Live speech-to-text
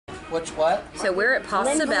what? So we're at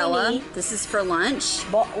Pasta Bella. This is for lunch,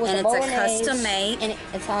 and it's a custom made. And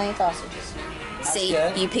Italian sausages. See,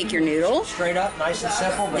 you pick your noodle. Straight up, nice and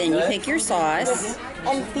simple. But then you pick your sauce.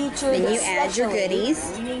 And featured. Then you add your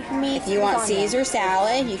goodies. If you want Caesar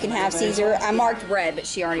salad, you can have Caesar. I marked bread, but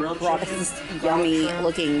she already brought us this yummy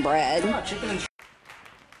looking bread.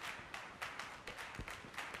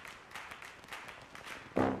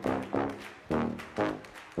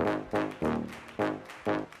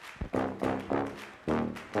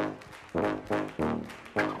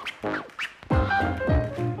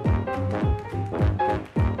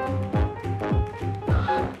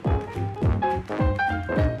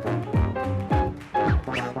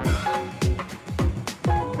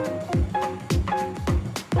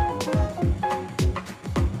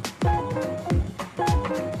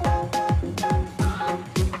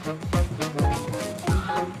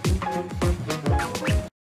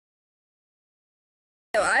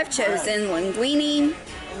 So I've chosen linguine,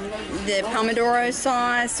 the pomodoro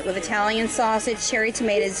sauce with Italian sausage, cherry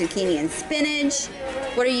tomatoes, zucchini, and spinach.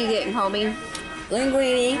 What are you getting, Colby?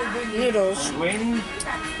 Linguine, noodles.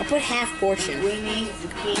 I put half portion.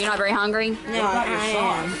 You're not very hungry? No, I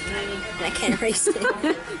am. I can't erase it.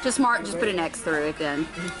 just put an X through it then.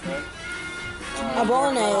 A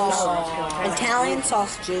bolognese, Italian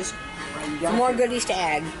sausages, some more goodies to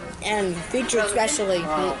add, and featured specially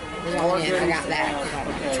lasagna. I got that.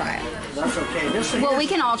 I'll try it. That's okay. Well, we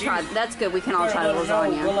can all try. That's good. We can all try the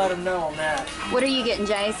lasagna. We'll let them know on that. What are you getting,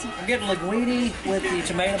 Jace? I'm getting linguine with the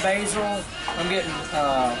tomato basil. I'm getting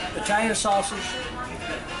Italian sausage,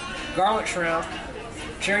 garlic shrimp,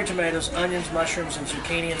 cherry tomatoes, onions, mushrooms, and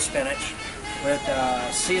zucchini and spinach with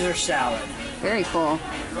Caesar salad. Very cool.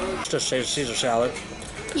 Just say Caesar salad.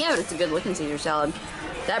 Yeah, but it's a good looking Caesar salad.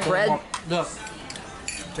 That bread. Look.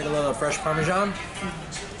 Take a little fresh Parmesan.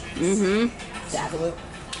 Mm-hmm.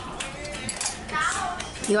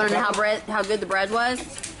 You want to know how good the bread was?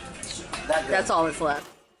 That's all that's left.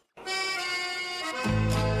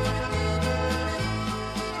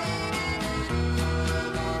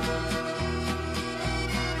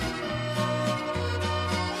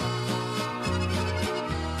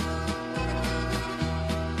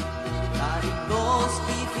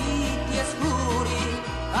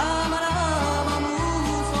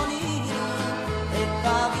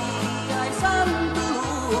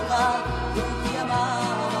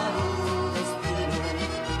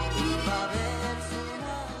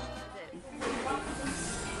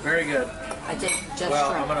 Very good. I did just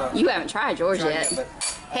well, try. You haven't tried yours yet.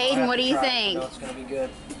 Hayden, what do you think? No, it's going to be good.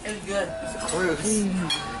 It's good.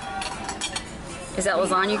 Is that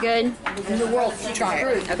lasagna good? In the world, try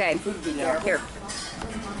it. Okay. Here.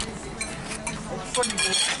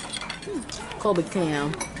 Colby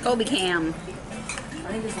Cam. Colby Cam.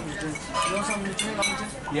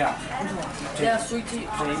 Yeah. Yeah, sweet tea.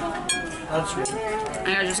 Unsweet.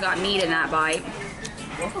 I just got meat in that bite.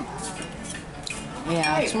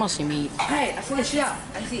 Yeah, it's mostly meat. Hey, I see a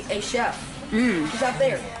chef. I see a chef. Mmm. He's up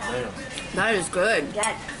there. That is good.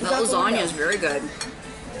 That lasagna is very good.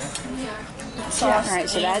 Alright,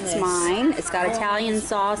 so that's mine. It's got Italian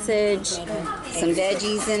sausage, some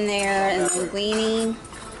veggies in there, and linguine.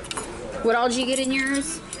 What all did you get in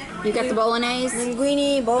yours? You got the bolognese?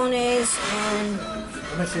 Linguine, bolognese, and...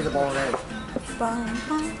 Let me see the bolognese.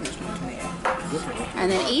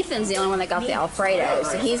 And then Ethan's the only one that got the Alfredo.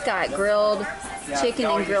 So he's got grilled chicken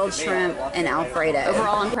and grilled shrimp and Alfredo.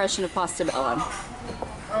 Overall impression of Pasta Bella?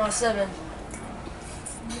 7.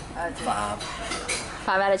 5.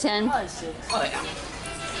 5 out of 10? Probably 6. Oh, yeah.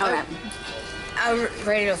 Okay. I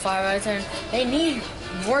rated it a 5 out of 10. They need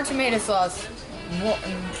more tomato sauce,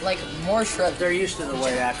 more shrimp. They're used to the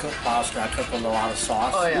way I cook pasta. I cook with a lot of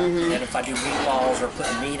sauce. Oh, yeah. And if I do meatballs or put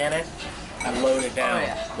meat in it, I load it down. Oh,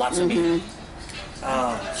 yeah. Lots of meat.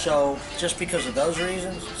 So just because of those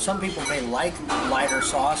reasons, some people may like lighter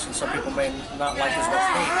sauce and some people may not like as much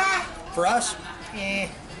meat. For us,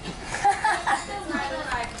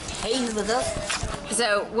 Hayden's with us.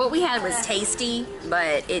 So what we had was tasty,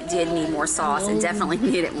 but it did need more sauce and definitely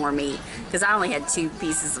needed more meat because I only had 2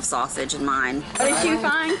 pieces of sausage in mine. What did you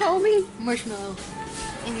find, Colby? Marshmallow.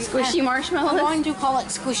 Squishy marshmallows? I'm going to call it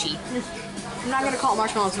squishy. I'm not going to call it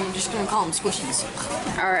marshmallows, I'm just going to call them squishies.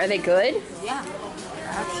 Are they good? Yeah.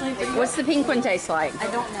 Actually, What's the pink one taste like? I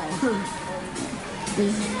don't know.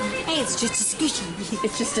 Hey, it's just a squishy.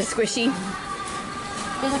 It's just a squishy.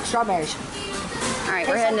 Tastes like strawberries. All right,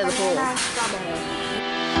 we're heading to the pool.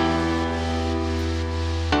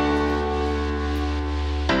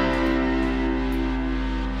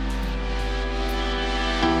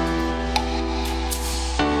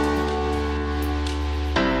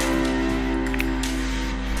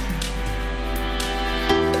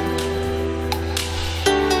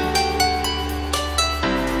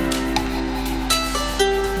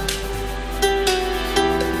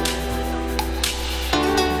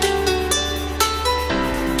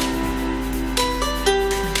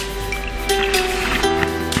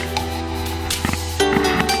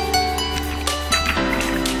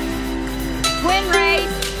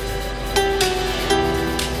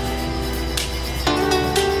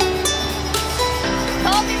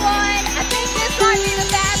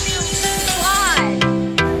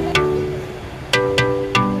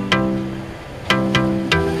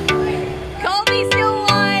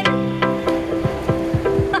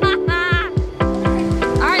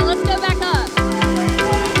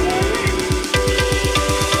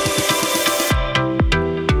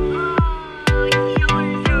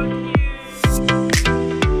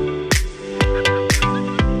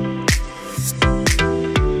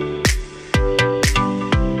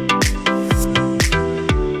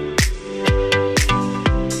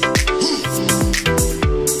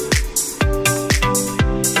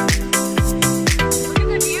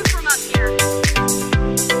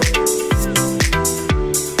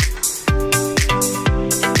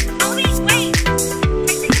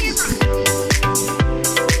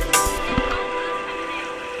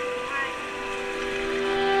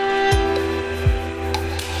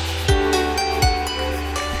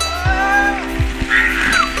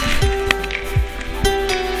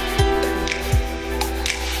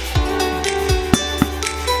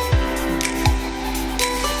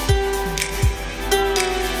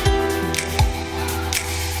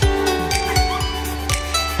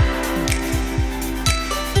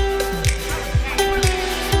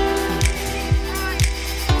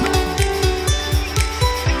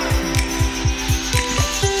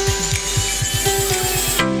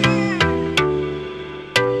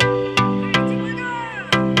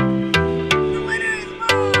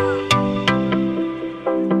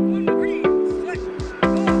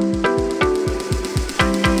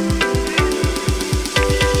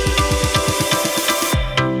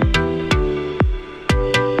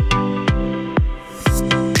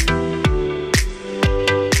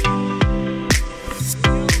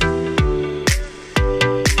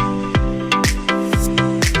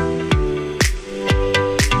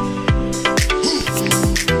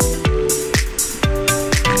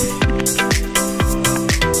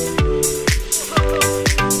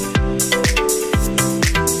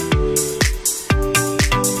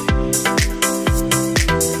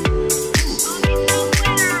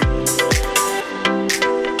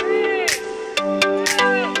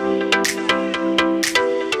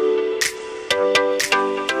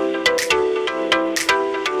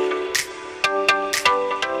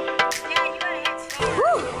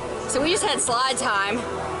 slide time.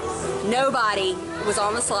 Nobody was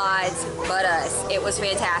on the slides but us. It was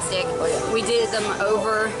fantastic. We did them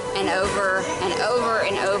over and over and over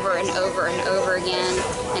and over and over and over again.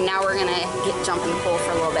 And now we're gonna jump in the pool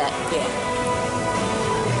for a little bit. Yeah.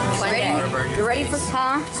 You ready for,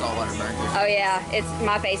 huh? Saltwater burger. Oh yeah,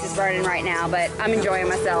 my face is burning right now, but I'm enjoying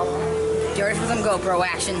myself. You ready for some GoPro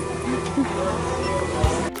action?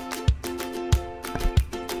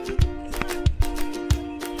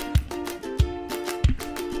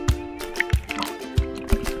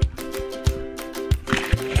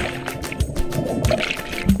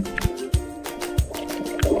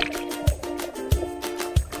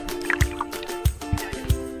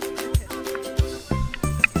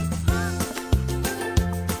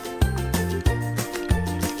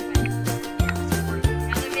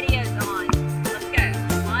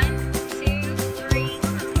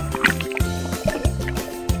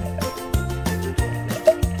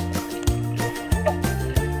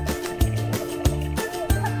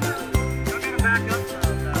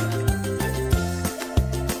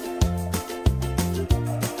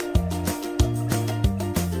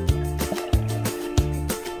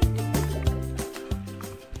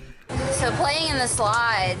 So playing in the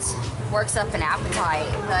slides works up an appetite,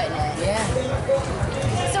 doesn't it?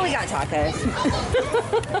 Yeah. So we got tacos.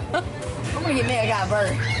 I'm gonna get me a guy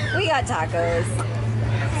burger. We got tacos.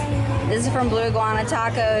 This is from Blue Iguana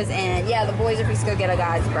Tacos, and yeah, the boys are supposed to go get a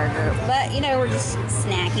guy's burger. But you know, we're just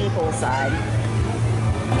snacking poolside.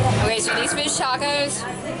 Okay, so these fish tacos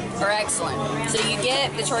are excellent. So you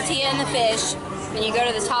get the tortilla and the fish, then you go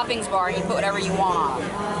to the toppings bar and you put whatever you want on them.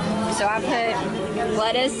 So I put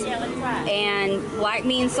lettuce and black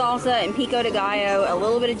bean salsa and pico de gallo, a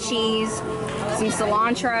little bit of cheese, some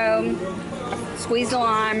cilantro, squeezed a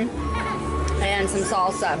lime, and some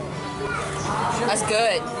salsa. That's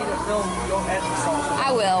good.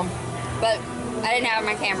 I will, but I didn't have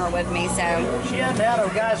my camera with me, so. She hasn't had a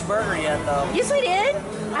guy's burger yet, though. Yes, we did.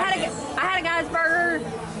 I had a guy's burger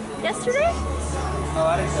yesterday. Oh,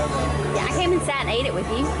 I didn't know that. Yeah, I came and sat and ate it with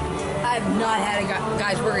you. I've not had a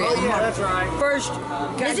guy's burger yet. Oh, yeah, that's right. First.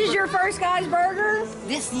 This is your first guy's burger?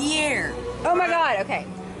 This year. Oh my God, okay.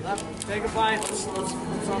 Take a bite. Let's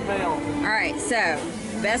unveil. All right, so,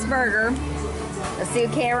 best burger. Let's see,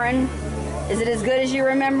 Karen. Is it as good as you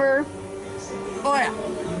remember? Oh yeah.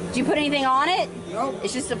 Did you put anything on it? Nope.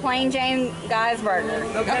 It's just a plain Jane guy's burger.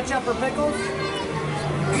 No ketchup or pickles?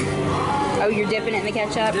 Oh, you're dipping it in the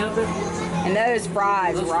ketchup? Dip it. And those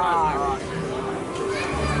fries rock.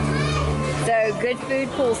 So, good food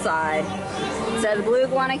poolside. So, the Blue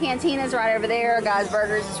Iguana Cantina is right over there. Guy's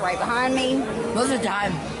Burgers is right behind me. Most of the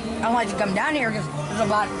time, I don't like to come down here because there's a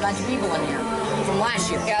bunch of people in here from last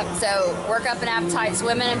year. Yep, so work up an appetite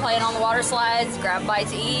swimming and playing on the water slides, grab a bite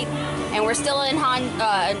to eat. And we're still in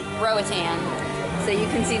Roatan, so you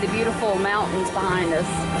can see the beautiful mountains behind us.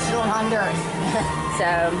 We're still in Honduras.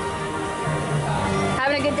 So,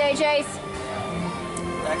 having a good day, Chase?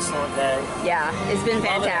 Excellent day. Yeah, it's been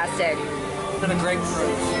fantastic. It's been a great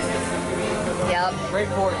cruise. Yep. Great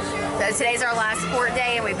ports. So today's our last port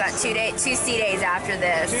day, and we've got two sea days after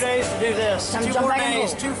this. 2 days to do this. Time to 2 jump more back in the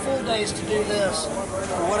days, pool. 2 full days to do this,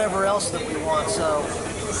 or whatever else that we want. So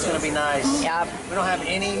it's going to be nice. Yep. We don't have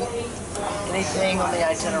anything on the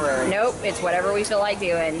itinerary. Nope, it's whatever we feel like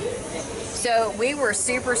doing. So we were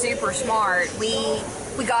super, super smart. We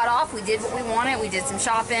got off, we did what we wanted, we did some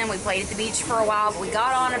shopping, we played at the beach for a while, but we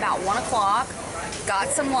got on about 1 o'clock, got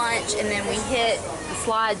some lunch, and then we hit the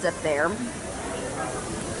slides up there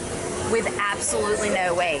with absolutely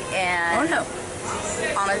no wait. And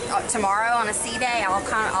tomorrow on a sea day,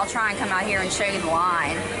 I'll try and come out here and show you the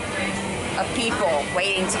line of people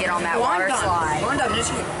waiting to get on that water slide. We're done.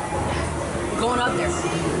 Just going up there.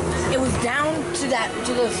 It was down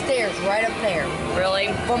to those stairs right up there.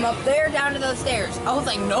 Really? From up there down to those stairs. I was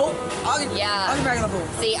like, nope. I'll get back in the pool.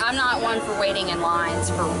 See, I'm not one for waiting in lines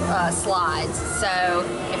for slides. So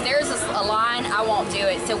if there's a line, I won't do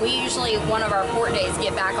it. So we usually, one of our port days,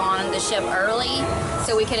 get back on the ship early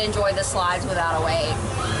so we can enjoy the slides without a wait.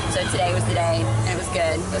 So today was the day, and it was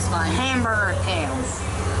good. It was fun. Hamburger cam.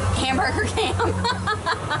 Hamburger cam.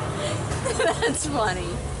 That's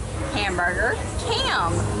funny. Hamburger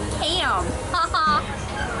cam.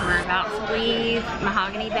 We're about to leave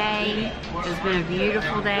Mahogany Bay. It's been a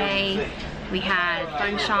beautiful day. We had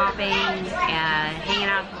fun shopping and hanging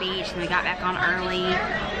out at the beach, and we got back on early.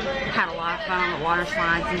 Had a lot of fun on the water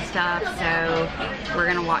slides and stuff, so we're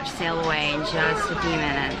gonna watch Sail Away in just a few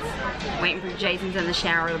minutes. Waiting for Jason's in the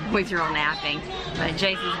shower. The boys are all napping, but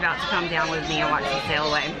Jason's about to come down with me and watch the Sail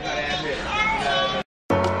Away.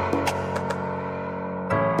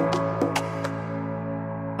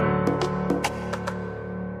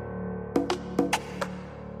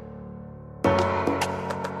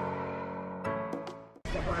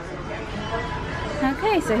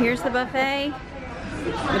 Okay, so here's the buffet.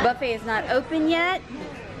 The buffet is not open yet,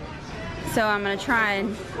 so I'm gonna try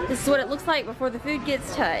and, this is what it looks like before the food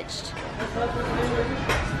gets touched.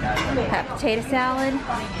 Got potato salad,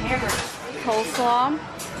 coleslaw,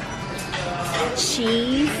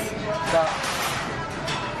 cheese,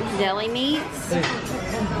 deli meats,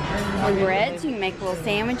 and breads. You can make little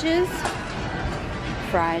sandwiches,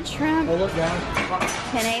 fried shrimp,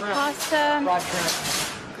 penne pasta,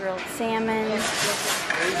 grilled salmon,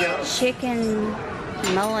 chicken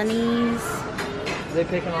Milanese,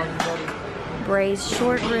 braised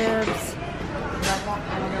short ribs,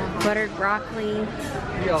 buttered broccoli,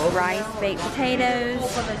 rice, baked potatoes,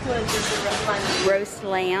 roast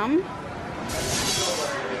lamb,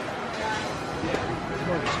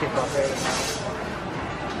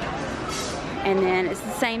 and then it's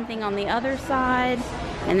the same thing on the other side.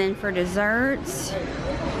 And then for desserts,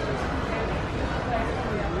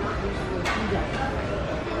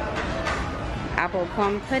 apple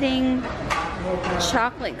plum pudding,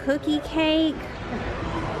 chocolate cookie cake,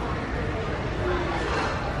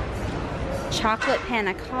 chocolate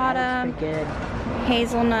panna cotta,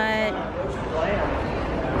 hazelnut,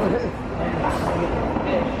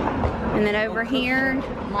 and then over here,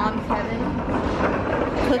 Mom's Heaven,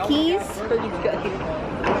 cookies,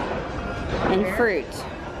 and fruit.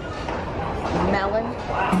 Melon.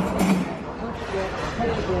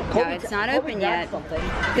 No, it's not open yet.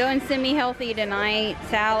 Go and semi-healthy tonight.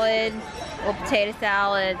 Salad, little potato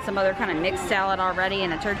salad, some other kind of mixed salad already,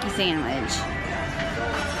 and a turkey sandwich.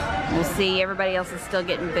 We'll see. Everybody else is still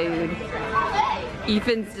getting food.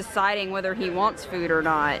 Ethan's deciding whether he wants food or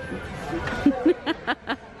not.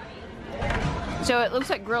 So it looks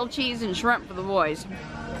like grilled cheese and shrimp for the boys.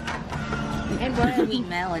 And Brian eat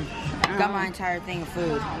melon. Got my entire thing of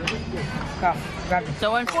food.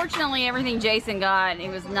 So unfortunately, everything Jason got, he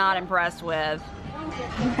was not impressed with.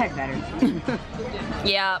 We've had better.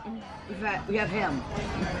 Yeah. We have him.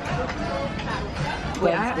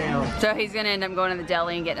 So he's gonna end up going to the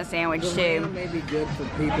deli and getting a sandwich too. Lamb may be good for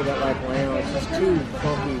people that like lamb. It's just too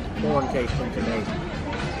funky corn tasting to me.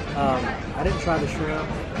 I didn't try the shrimp,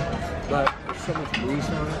 but there's so much grease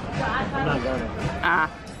on it. I'm not gonna.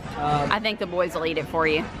 I think the boys will eat it for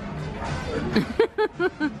you.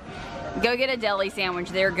 Go get a deli sandwich.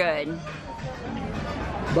 They're good.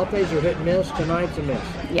 Buffets are hit and miss. Tonight's a miss.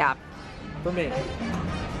 Yeah. For me.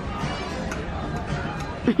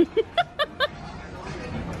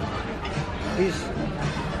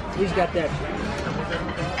 He's got that.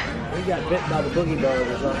 He got bit by the boogie bird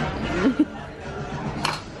or something.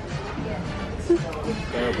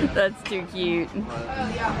 That's too cute.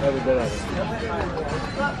 Every bit of it.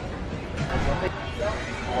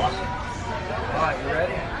 Awesome. Alright, you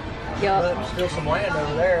ready? Yup. Still some land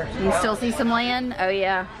over there. You can still see some land? Oh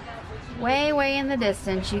yeah. Way, way in the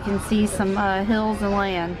distance you can see some hills and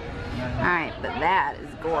land. Alright, but that is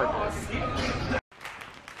gorgeous.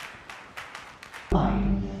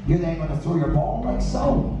 You're then going to throw your ball like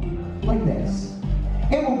so, like this.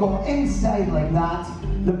 It will go inside like that.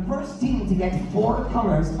 The first team to get 4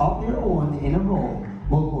 colors of their own in a row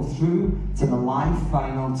will go through to the live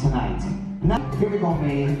final tonight. Now, here we go,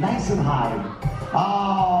 May. Nice and high.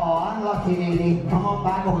 Oh, unlucky, lady. Come on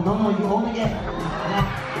back. Oh, no, you only get...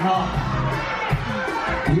 No.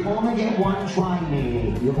 You only get one try,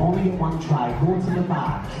 lady. You only get one try. Go to the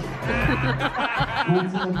back. Go to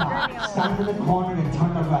the back. Stand in the corner and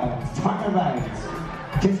turn around. Turn around.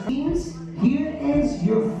 Just means, here is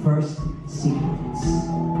your first sequence.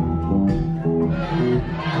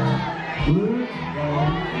 Blue, red,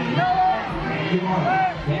 you're on it.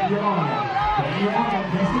 You're on it. You're on it.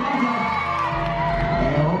 Press the button.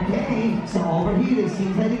 Okay, so over here it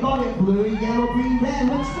seems like you got it. Blue, yellow, green, red.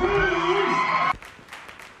 Which green?